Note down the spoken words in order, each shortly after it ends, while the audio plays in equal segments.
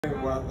That's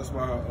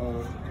why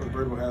Coach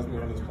Vrabel has me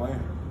on this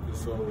plan.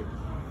 Just so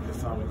when it's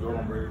time to go,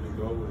 I'm ready to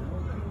go.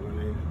 And when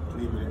they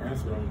need me to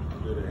answer, I'm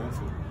there to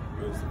answer.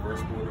 Whether it's the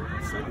first quarter,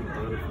 second,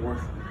 third, or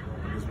fourth,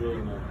 I'm just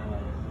willing to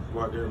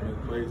go out there and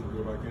make plays and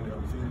go back in there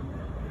on the team.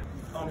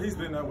 He's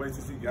been that way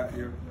since he got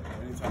here.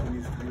 Anytime he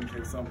needs to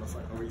communicate something, it's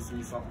like, he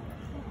sees something,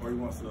 or he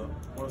wants to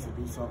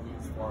do something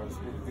as far as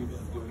what he thinks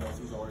he's doing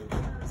else. He's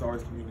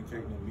always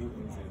communicating in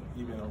meetings and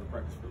even on the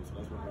practice field.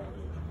 So that's what God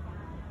is.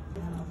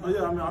 But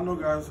yeah, I know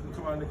guys who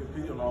come out and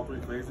compete on all three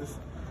phases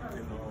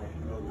and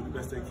do the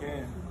best they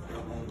can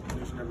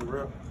on each and every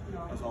rep.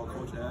 That's all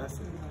Coach asks,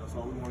 and that's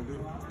all we want to do.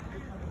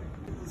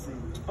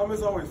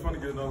 It's always fun to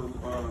get another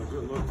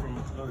good look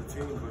from another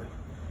team,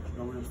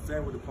 but we're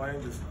staying with the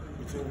plan, just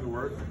continue to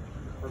work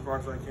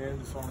hard as I can,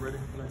 just so I'm ready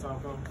when that time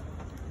comes.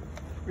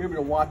 Were you able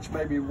to watch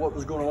maybe what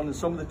was going on in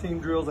some of the team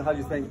drills, and how do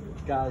you think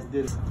guys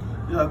did it?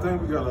 Yeah, I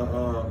think we got a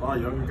lot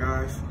of younger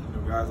guys,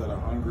 guys that are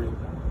hungry.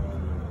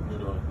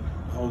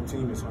 The whole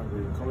team is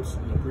hungry. Coach,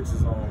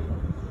 preaches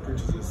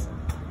us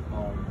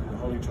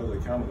holding each other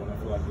accountable. And I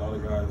feel like a lot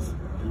of guys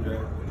do that.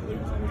 The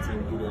ladies on the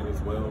team do that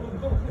as well.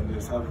 And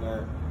just having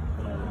that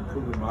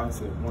improving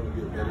mindset, wanting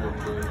to get better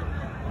every day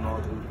on all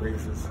three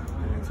phases,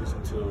 paying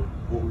attention to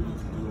what we need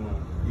to do on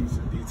each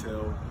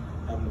detail,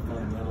 having the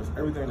fundamentals,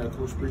 everything that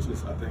Coach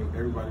preaches. I think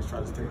everybody's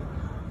trying to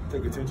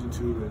take attention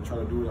to and try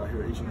to do it out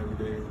here each and every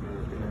day,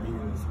 or in the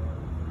meetings,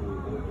 or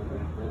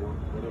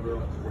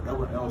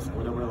whatever else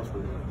we're doing.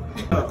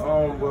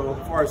 Well,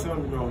 as far as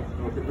him,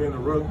 being a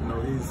rook,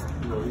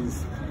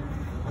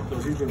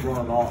 he's been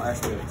growing in all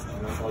aspects,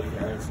 and that's all you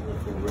can ask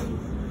for a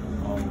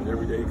rookie.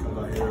 Every day he comes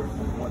out here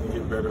wanting to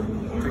get better,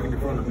 taking it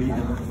from the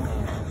meeting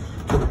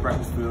to the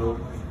practice field,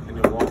 and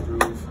then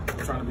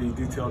walkthroughs, trying to be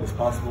detailed as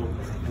possible.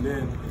 And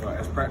then,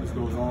 as practice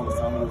goes on, as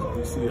time goes on,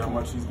 you see how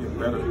much he's getting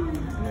better.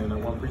 And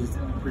then one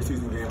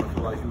preseason game, I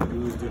feel like him and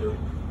dudes did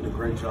a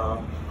great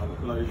job. I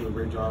feel like they did a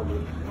great job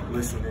with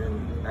listening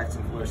and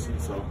asking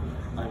questions. So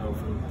I know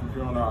from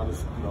here on out,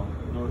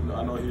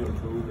 I know he'll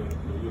improve,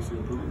 and you'll